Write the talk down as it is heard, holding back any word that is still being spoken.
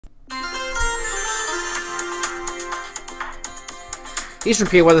Eastern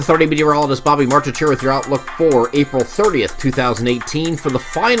PA Weather 30 meteorologist Bobby Martich here with your outlook for April 30th, 2018. For the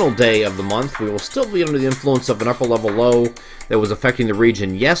final day of the month, we will still be under the influence of an upper-level low that was affecting the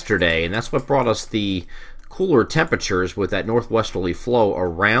region yesterday, and that's what brought us the cooler temperatures with that northwesterly flow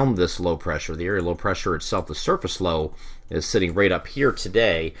around this low pressure. The area low pressure itself, the surface low, is sitting right up here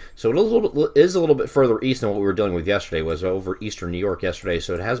today. So it is a little bit further east than what we were dealing with yesterday. It was over eastern New York yesterday,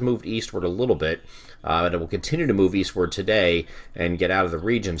 so it has moved eastward a little bit. And it will continue to move eastward today and get out of the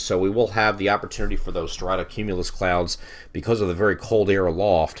region. So we will have the opportunity for those stratocumulus clouds because of the very cold air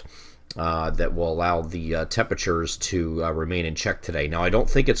aloft. That will allow the temperatures to remain in check today. Now, I don't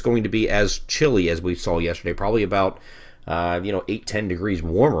think it's going to be as chilly as we saw yesterday. Probably about 8-10 degrees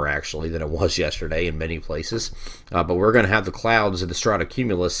warmer actually than it was yesterday in many places. But we're going to have the clouds and the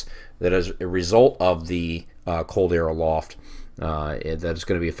stratocumulus that is a result of the cold air aloft. That is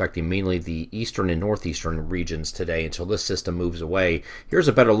going to be affecting mainly the eastern and northeastern regions today until this system moves away. Here's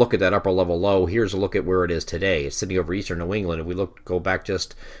a better look at that upper level low. Here's a look at where it is today. It's sitting over eastern New England. If we go back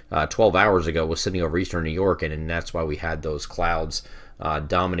just 12 hours ago, it was sitting over eastern New York, and that's why we had those clouds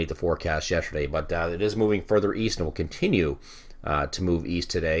dominate the forecast yesterday. But it is moving further east and will continue to move east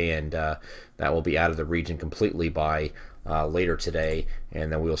today, and that will be out of the region completely by later today,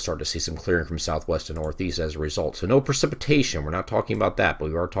 and then we'll start to see some clearing from southwest to northeast as a result. So no precipitation, we're not talking about that, but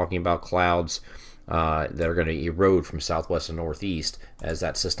we are talking about clouds that are going to erode from southwest to northeast as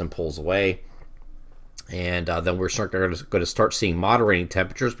that system pulls away. And then we're going to start seeing moderating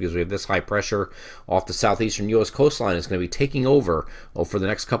temperatures because we have this high pressure off the southeastern U.S. coastline is going to be taking over for the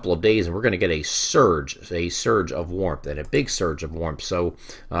next couple of days, and we're going to get a surge of warmth, and a big surge of warmth. So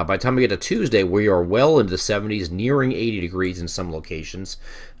by the time we get to Tuesday, we are well into the 70s, nearing 80 degrees in some locations.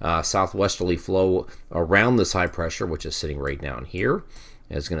 Southwesterly flow around this high pressure, which is sitting right down here,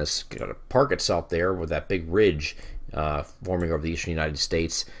 is going to park itself there with that big ridge forming over the eastern United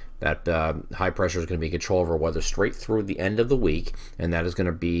States. That high pressure is going to be in control of our weather straight through the end of the week, and that is going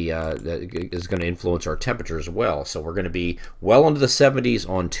to be influence our temperatures as well. So we're going to be well into the 70s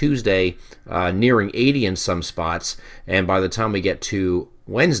on Tuesday, nearing 80 in some spots, and by the time we get to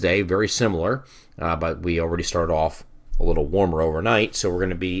Wednesday, very similar, but we already started off a little warmer overnight, so we're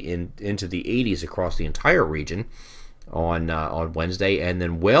going to be into the 80s across the entire region on Wednesday, and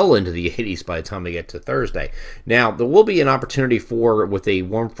then well into the 80s by the time we get to Thursday. Now, there will be an opportunity with a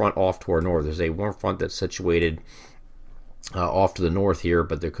warm front off to our north. There's a warm front that's situated off to the north here,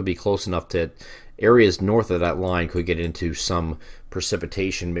 but there could be close enough that areas north of that line could get into some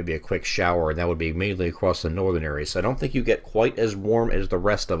precipitation, maybe a quick shower, and that would be mainly across the northern areas. So I don't think you get quite as warm as the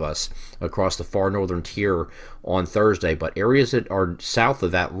rest of us across the far northern tier on Thursday, but areas that are south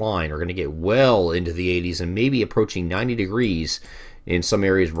of that line are going to get well into the 80s and maybe approaching 90 degrees in some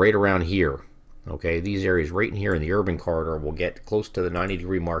areas right around here. Okay, these areas right in here in the urban corridor will get close to the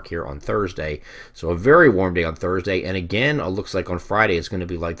 90-degree mark here on Thursday. So a very warm day on Thursday. And again, it looks like on Friday it's going to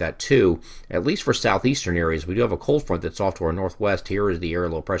be like that too, at least for southeastern areas. We do have a cold front that's off to our northwest. Here is the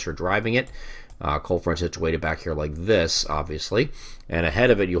area low pressure driving it. Cold front situated back here like this, obviously. And ahead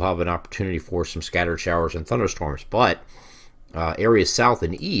of it, you'll have an opportunity for some scattered showers and thunderstorms. But areas south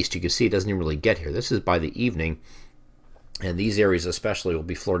and east, you can see it doesn't even really get here. This is by the evening. And these areas especially will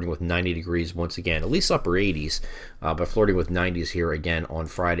be flirting with 90 degrees once again, at least upper 80s, but flirting with 90s here again on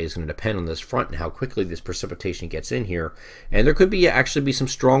Friday is going to depend on this front and how quickly this precipitation gets in here. And there could actually be some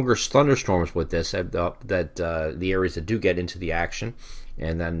stronger thunderstorms with this, the areas that do get into the action,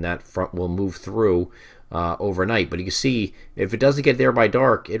 and then that front will move through overnight. But you can see if it doesn't get there by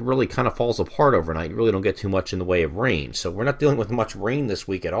dark, it really kind of falls apart overnight. You really don't get too much in the way of rain. So we're not dealing with much rain this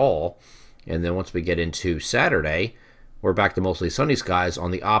week at all. And then once we get into Saturday, we're back to mostly sunny skies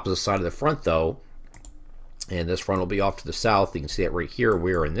on the opposite side of the front, though. And this front will be off to the south. You can see it right here.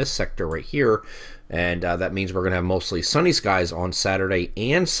 We're in this sector right here. And that means we're going to have mostly sunny skies on Saturday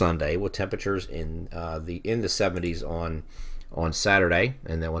and Sunday with temperatures in the 70s on Saturday.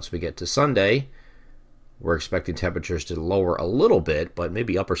 And then once we get to Sunday, we're expecting temperatures to lower a little bit, but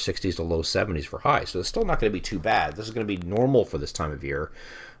maybe upper 60s to low 70s for high. So it's still not going to be too bad. This is going to be normal for this time of year.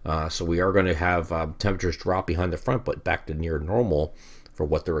 So we are going to have temperatures drop behind the front, but back to near normal for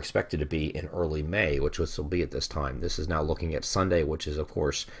what they're expected to be in early May, which will be at this time. This is now looking at Sunday, which is, of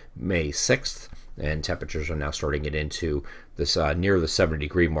course, May 6th, and temperatures are now starting to get into this near the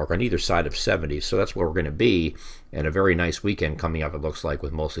 70-degree mark on either side of 70. So that's where we're going to be, and a very nice weekend coming up, it looks like,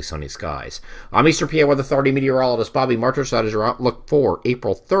 with mostly sunny skies. I'm Eastern PA Weather Authority meteorologist Bobby Martich. That is your outlook for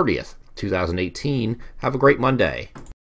April 30th, 2018. Have a great Monday.